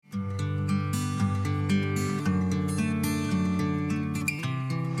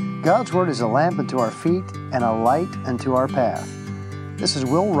God's Word is a lamp unto our feet and a light unto our path. This is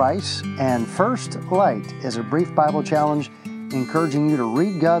Will Rice, and First Light is a brief Bible challenge encouraging you to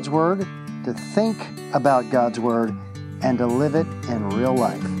read God's Word, to think about God's Word, and to live it in real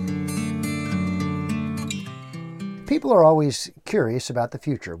life. People are always curious about the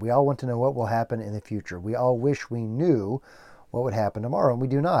future. We all want to know what will happen in the future. We all wish we knew what would happen tomorrow, and we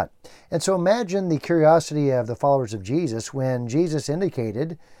do not. And so imagine the curiosity of the followers of Jesus when Jesus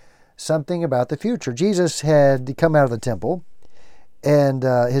indicated something about the future. Jesus had come out of the temple, and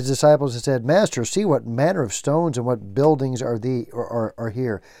his disciples had said, "Master, see what manner of stones and what buildings are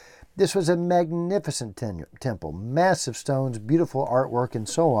here." This was a magnificent temple, massive stones, beautiful artwork, and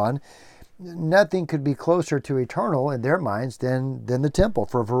so on. Nothing could be closer to eternal in their minds than the temple,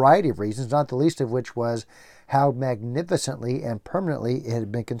 for a variety of reasons, not the least of which was how magnificently and permanently it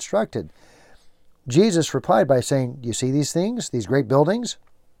had been constructed. Jesus replied by saying, "You see these things, these great buildings?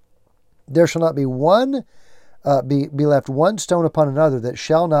 There shall not be left one stone upon another that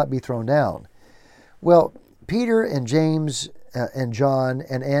shall not be thrown down." Well, Peter and James and John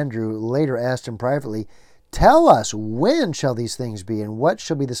and Andrew later asked him privately, "Tell us, when shall these things be, and what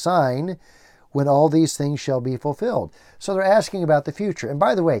shall be the sign when all these things shall be fulfilled?" So they're asking about the future. And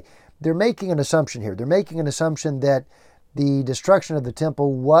by the way, they're making an assumption here. They're making an assumption that the destruction of the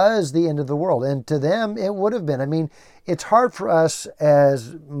temple was the end of the world. And to them, it would have been. I mean, it's hard for us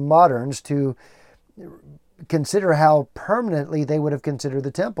as moderns to consider how permanently they would have considered the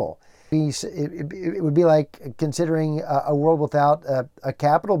temple. It would be like considering a world without a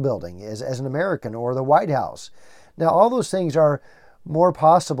Capitol building as an American, or the White House. Now, all those things are more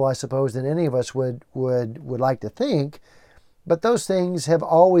possible, I suppose, than any of us would like to think. But those things have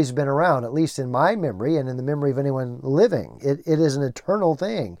always been around, at least in my memory and in the memory of anyone living. It is an eternal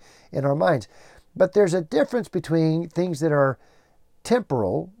thing in our minds. But there's a difference between things that are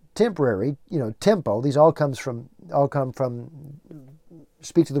temporary, tempo. These all come from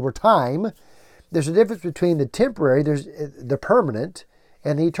speak to the word time. There's a difference between the temporary, there's the permanent,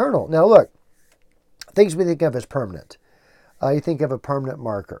 and the eternal. Now look, things we think of as permanent. You think of a permanent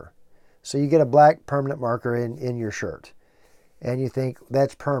marker. So you get a black permanent marker in your shirt, and you think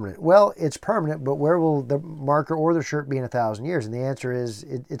that's permanent. Well, it's permanent, but where will the marker or the shirt be in 1,000 years? And the answer is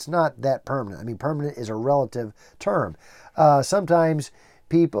it's not that permanent. I mean, permanent is a relative term. Sometimes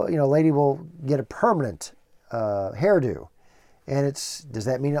people, a lady will get a permanent hairdo. And does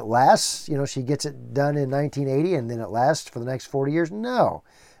that mean it lasts? She gets it done in 1980 and then it lasts for the next 40 years? No,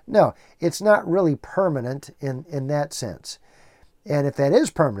 it's not really permanent in that sense. And if that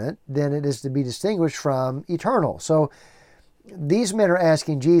is permanent, then it is to be distinguished from eternal. So these men are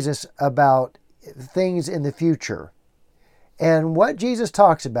asking Jesus about things in the future. And what Jesus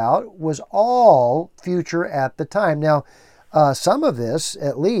talks about was all future at the time. Now, some of this,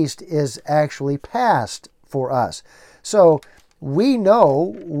 at least, is actually past for us. So we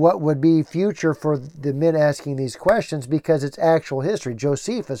know what would be future for the men asking these questions because it's actual history.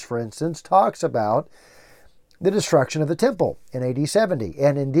 Josephus, for instance, talks about the destruction of the temple in AD 70.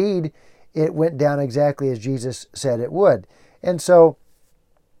 And indeed, it went down exactly as Jesus said it would. And so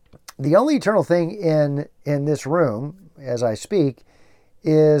the only eternal thing in this room, as I speak,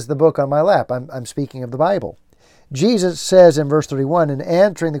 is the book on my lap. I'm speaking of the Bible. Jesus says in verse 31, in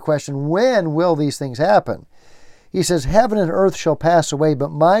answering the question, when will these things happen? He says, heaven and earth shall pass away,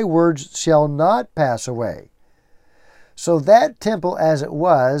 but my words shall not pass away. So that temple as it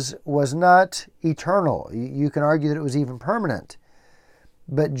was not eternal. You can argue that it was even permanent.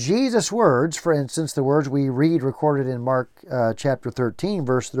 But Jesus' words, for instance, the words we read recorded in Mark chapter 13,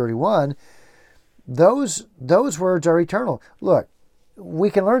 verse 31, those words are eternal. Look, we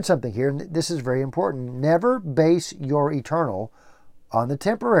can learn something here, and this is very important. Never base your eternal on the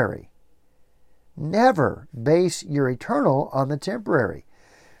temporary. Never base your eternal on the temporary.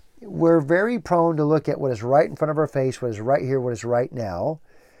 We're very prone to look at what is right in front of our face, what is right here, what is right now.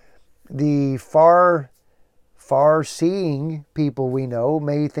 The far-seeing people we know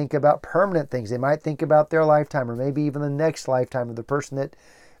may think about permanent things. They might think about their lifetime, or maybe even the next lifetime of the person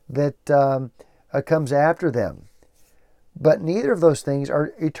that comes after them. But neither of those things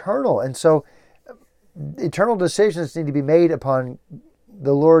are eternal. And so eternal decisions need to be made upon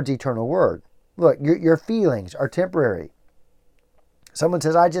the Lord's eternal word. Look, your feelings are temporary. Someone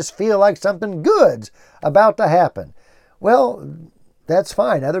says, I just feel like something good's about to happen. Well, that's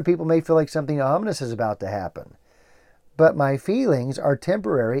fine. Other people may feel like something ominous is about to happen. But my feelings are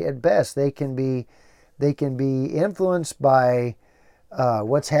temporary at best. They can be influenced by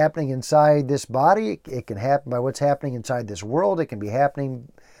what's happening inside this body. It can happen by what's happening inside this world. It can be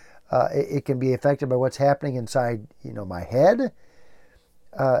happening. It can be affected by what's happening inside, my head.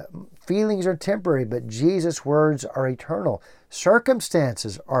 Feelings are temporary, but Jesus' words are eternal.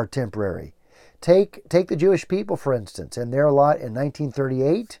 Circumstances are temporary. Take the Jewish people, for instance, and their lot in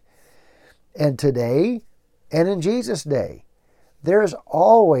 1938, and today, and in Jesus' day. There's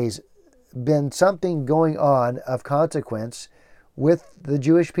always been something going on of consequence with the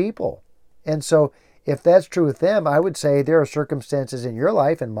Jewish people. And so if that's true with them, I would say there are circumstances in your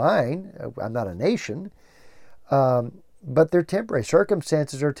life and mine. I'm not a nation, but they're temporary.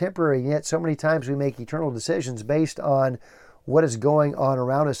 Circumstances are temporary, and yet so many times we make eternal decisions based on what is going on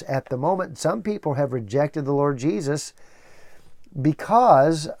around us at the moment. Some people have rejected the Lord Jesus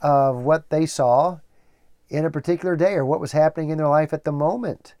because of what they saw in a particular day or what was happening in their life at the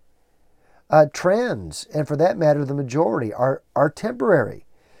moment. Trends, and for that matter, the majority, are temporary.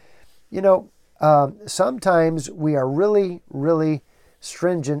 Sometimes we are really, really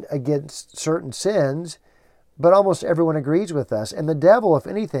stringent against certain sins, but almost everyone agrees with us. And the devil, if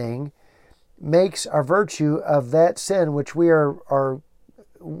anything, makes our virtue of that sin which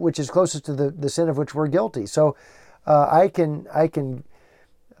which is closest to the sin of which we're guilty. So I can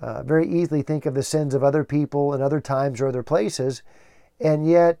very easily think of the sins of other people in other times or other places, and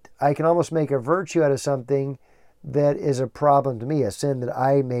yet I can almost make a virtue out of something that is a problem to me, a sin that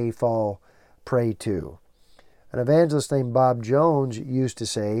I may fall prey to. An evangelist named Bob Jones used to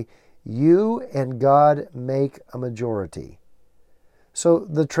say, "You and God make a majority." So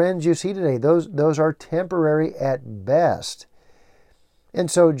the trends you see today, those are temporary at best.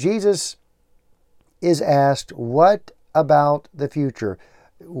 And so Jesus is asked, what about the future?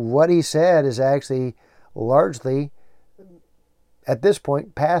 What he said is actually largely, at this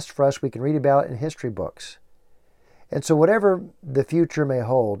point, past for us. We can read about it in history books. And so whatever the future may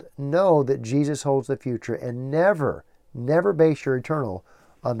hold, know that Jesus holds the future, and never base your eternal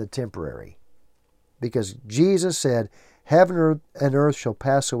on the temporary. Because Jesus said, "Heaven and earth shall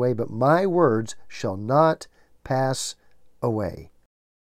pass away, but my words shall not pass away."